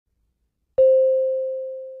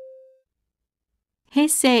平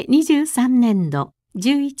成23年度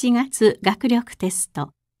11月学力テス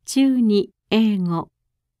ト中2英語。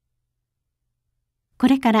こ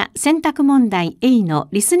れから選択問題 A の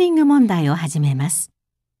リスニング問題を始めます。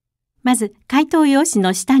まず回答用紙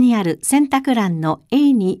の下にある選択欄の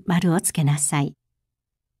A に丸をつけなさい。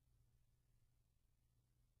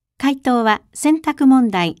回答は選択問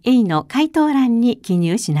題 A の回答欄に記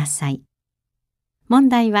入しなさい。問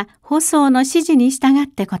題は放送の指示に従っ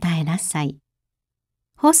て答えなさい。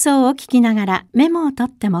放送を聞きながらメモを取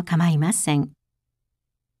っても構いません。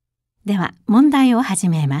では問題を始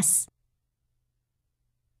めます。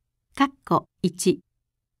括弧1。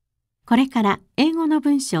これから英語の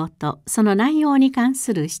文章とその内容に関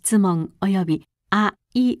する質問及びあ、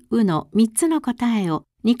い、うの3つの答えを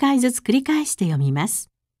2回ずつ繰り返して読みま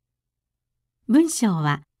す。文章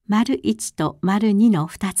は丸1と丸2の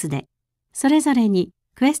2つで、それぞれに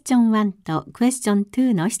クエスチョン1とクエスチョン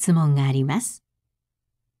2の質問があります。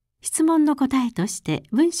質問の答えとして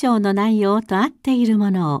文章の内容と合っている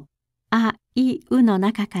ものをあ、い、うの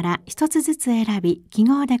中から一つずつ選び記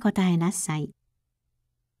号で答えなさい。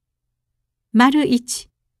丸1。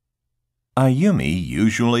 Ayumi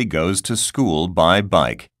usually goes to school by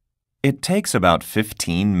bike. It takes about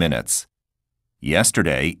 15 minutes.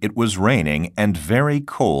 Yesterday it was raining and very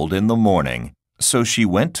cold in the morning, so she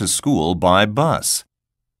went to school by bus.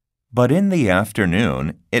 But in the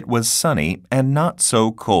afternoon, it was sunny and not so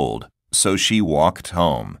cold, so she walked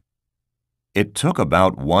home. It took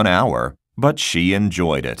about 1 hour, but she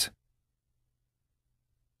enjoyed it.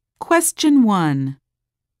 Question 1.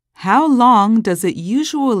 How long does it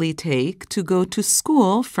usually take to go to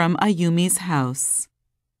school from Ayumi's house?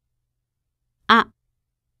 A.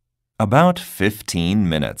 About 15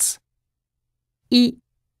 minutes. I.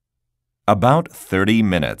 About 30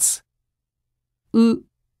 minutes. U.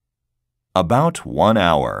 About 1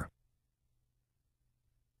 hour.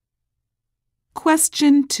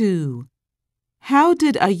 Question 2. How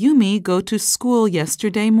did Ayumi go to school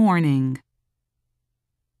yesterday morning?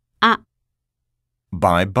 A.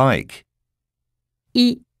 By bike.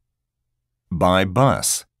 I. By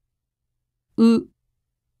bus. U.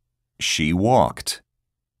 She walked.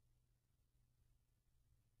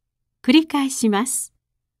 繰り返します。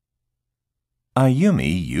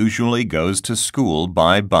Ayumi usually goes to school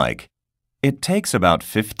by bike. It takes about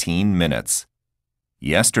 15 minutes.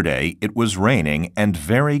 Yesterday it was raining and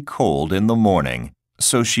very cold in the morning,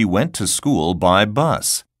 so she went to school by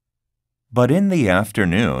bus. But in the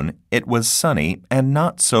afternoon it was sunny and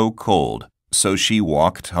not so cold, so she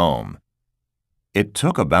walked home. It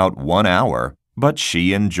took about 1 hour, but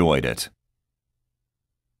she enjoyed it.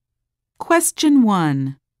 Question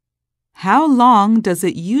 1. How long does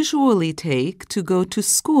it usually take to go to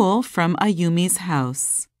school from Ayumi's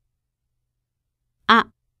house? A.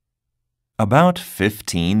 About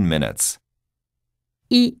 15 minutes.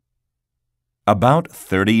 I. About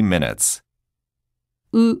 30 minutes.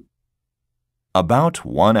 U. About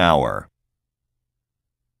 1 hour.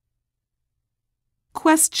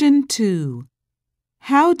 Question 2.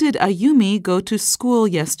 How did Ayumi go to school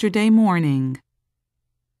yesterday morning?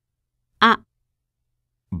 A.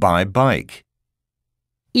 By bike.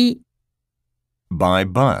 I. By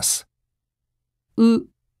bus. U.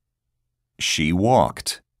 She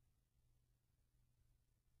walked.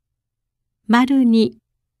 丸2。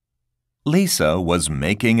 Lisa was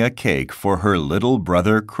making a cake for her little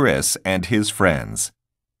brother Chris and his friends.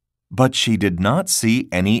 But she did not see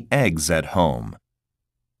any eggs at home.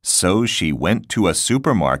 So she went to a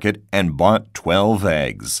supermarket and bought 12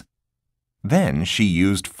 eggs. Then she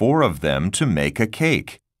used 4 of them to make a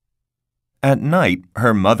cake. At night,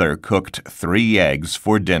 her mother cooked 3 eggs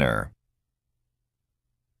for dinner.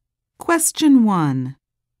 Question 1.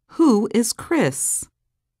 Who is Chris?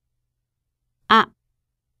 A.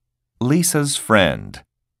 Lisa's friend.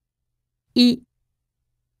 I.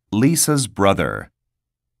 Lisa's brother.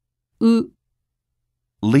 U.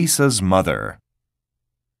 Lisa's mother.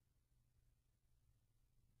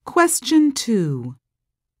 Question 2.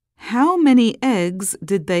 How many eggs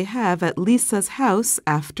did they have at Lisa's house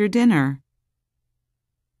after dinner?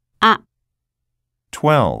 A.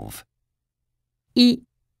 12. I.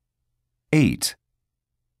 8.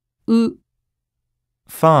 U.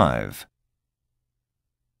 5.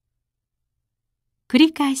 繰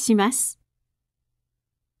り返します。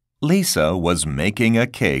Lisa was making a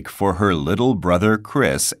cake for her little brother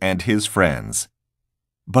Chris and his friends.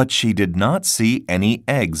 But she did not see any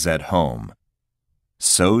eggs at home.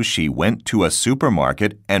 So she went to a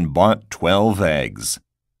supermarket and bought 12 eggs.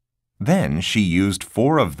 Then she used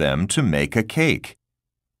 4 of them to make a cake.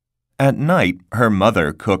 At night, her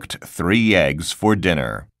mother cooked 3 eggs for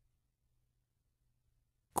dinner.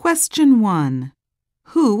 Question 1.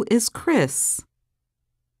 Who is Chris?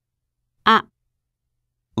 あ、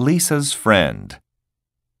 Lisa's friend.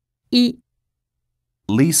 い、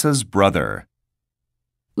 Lisa's brother.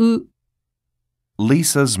 う、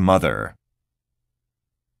 Lisa's mother.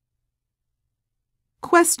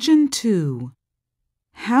 Question 2.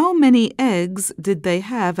 How many eggs did they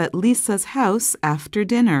have at Lisa's house after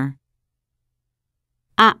dinner?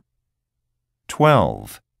 あ、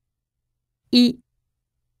 12. い、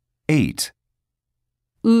 8.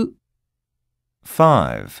 う、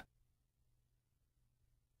 5.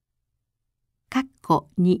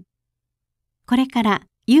 2。これから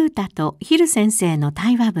ゆうたとひる先生の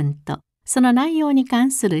対話文とその内容に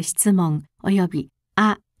関する質問および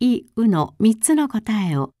あ、い、うの3つの答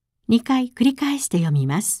えを2回繰り返して読み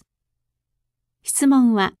ます。質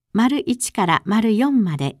問は①から�4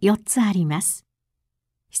まで4つあります。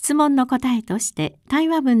質問の答えとして対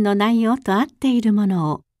話文の内容と合っているも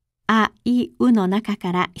のをあ、い、うの中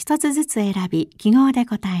から1つずつ選び記号で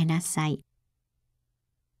答えなさい。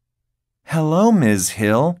Hello, Ms.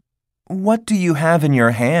 Hill. What do you have in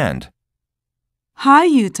your hand? Hi,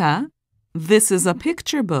 Yuta. This is a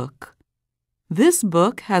picture book. This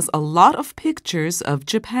book has a lot of pictures of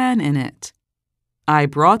Japan in it. I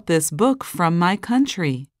brought this book from my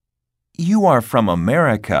country. You are from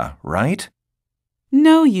America, right?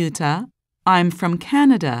 No, Yuta. I'm from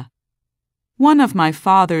Canada. One of my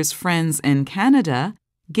father's friends in Canada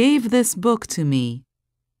gave this book to me.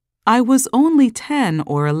 I was only 10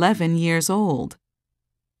 or 11 years old.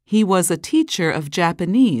 He was a teacher of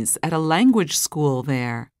Japanese at a language school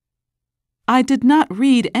there. I did not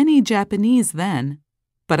read any Japanese then,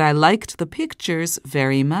 but I liked the pictures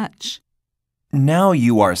very much. Now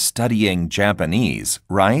you are studying Japanese,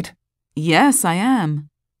 right? Yes, I am.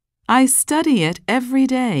 I study it every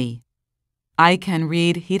day. I can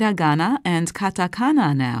read hiragana and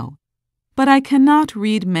katakana now, but I cannot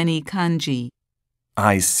read many kanji.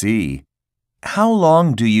 I see. How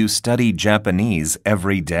long do you study Japanese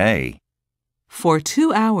every day? For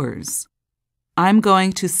 2 hours. I'm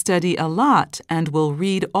going to study a lot and will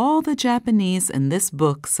read all the Japanese in this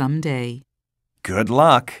book someday. Good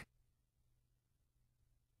luck.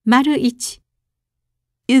 ①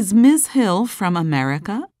 Is Ms. Hill from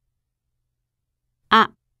America?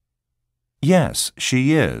 あ、 Yes,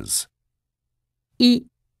 she is. い、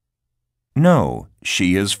 No,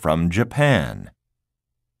 she is from Japan.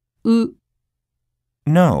 う、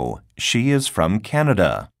 No, she is from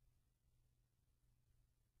Canada.②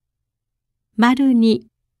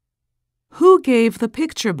 Who gave the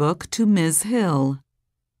picture book to Ms. Hill?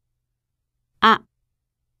 あ、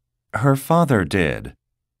 Her father did.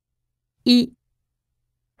 い、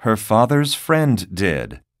 Her father's friend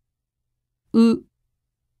did. う、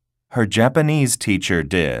 Her Japanese teacher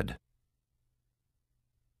did.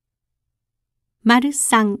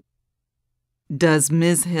 ③ Does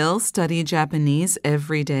Ms. Hill study Japanese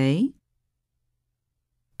every day?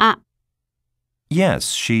 あ、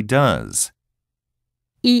 Yes, she does.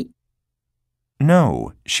 い、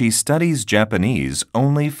 No, she studies Japanese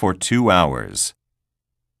only for 2 hours.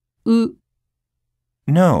 う、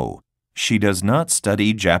 No, she does not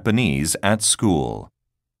study Japanese at school.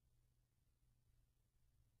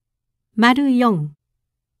 �4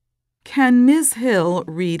 Can Ms. Hill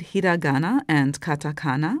read hiragana and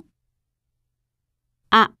katakana?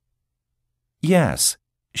 あ、 Yes,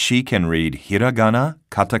 she can read hiragana,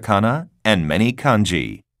 katakana, and many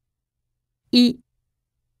kanji. い、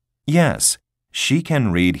 Yes, she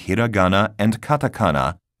can read hiragana and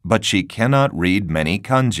katakana, but she cannot read many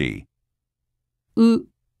kanji. う、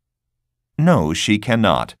 No, she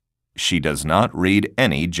cannot. She does not read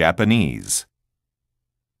any Japanese.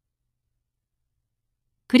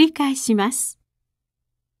 繰り返します。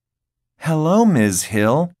Hello, Ms.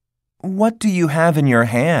 Hill. What do you have in your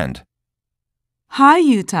hand? Hi,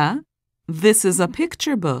 Yuta. This is a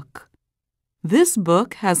picture book. This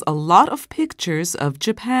book has a lot of pictures of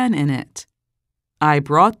Japan in it. I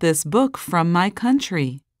brought this book from my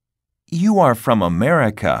country. You are from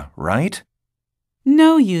America, right?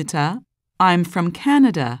 No, Yuta. I'm from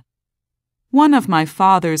Canada. One of my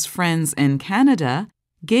father's friends in Canada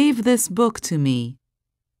gave this book to me.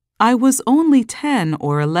 I was only 10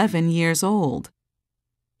 or 11 years old.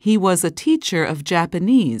 He was a teacher of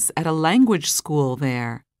Japanese at a language school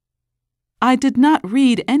there. I did not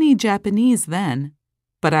read any Japanese then,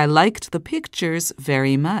 but I liked the pictures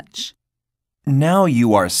very much. Now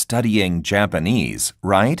you are studying Japanese,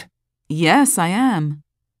 right? Yes, I am.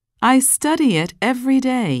 I study it every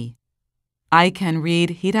day. I can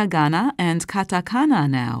read hiragana and katakana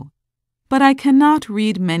now, but I cannot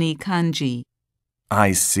read many kanji.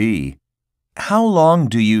 I see. How long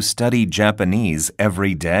do you study Japanese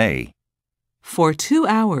every day? For 2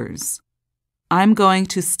 hours. I'm going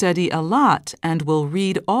to study a lot and will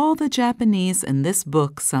read all the Japanese in this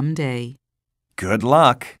book someday. Good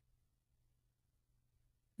luck.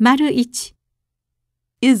 丸1、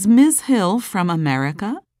 Is Ms. Hill from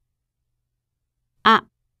America? あ、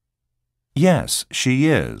 Yes, she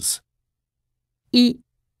is. い、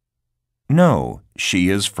 No, she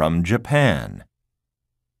is from Japan.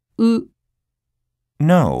 う、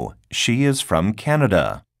 No, she is from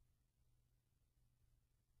Canada.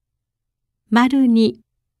 丸2、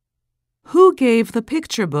 Who gave the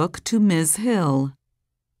picture book to Ms. Hill?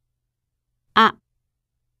 あ、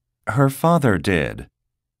 Her father did.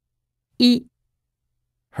 い、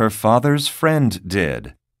 Her father's friend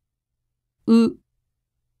did. う、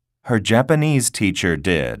 Her Japanese teacher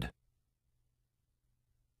did.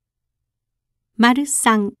 丸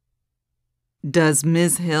3、 Does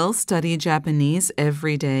Ms. Hill study Japanese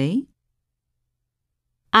every day?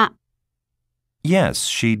 あ、 Yes,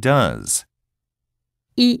 she does.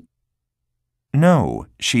 い、 No,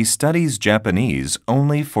 she studies Japanese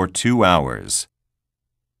only for 2 hours.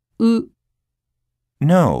 う、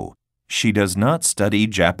 No, she does not study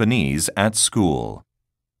Japanese at school.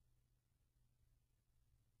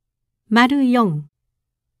 丸4、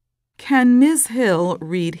 Can Ms. Hill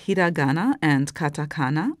read hiragana and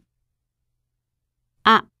katakana?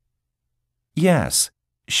 あ、 Yes,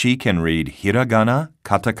 she can read hiragana,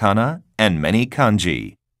 katakana, and many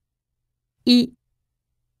kanji. い、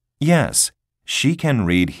 Yes, she can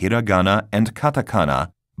read hiragana and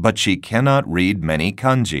katakana, but she cannot read many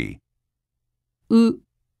kanji. う、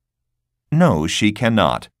 No, she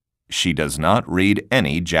cannot. She does not read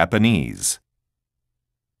any Japanese.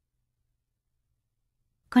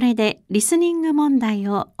 これでリスニング問題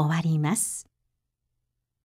を終わります。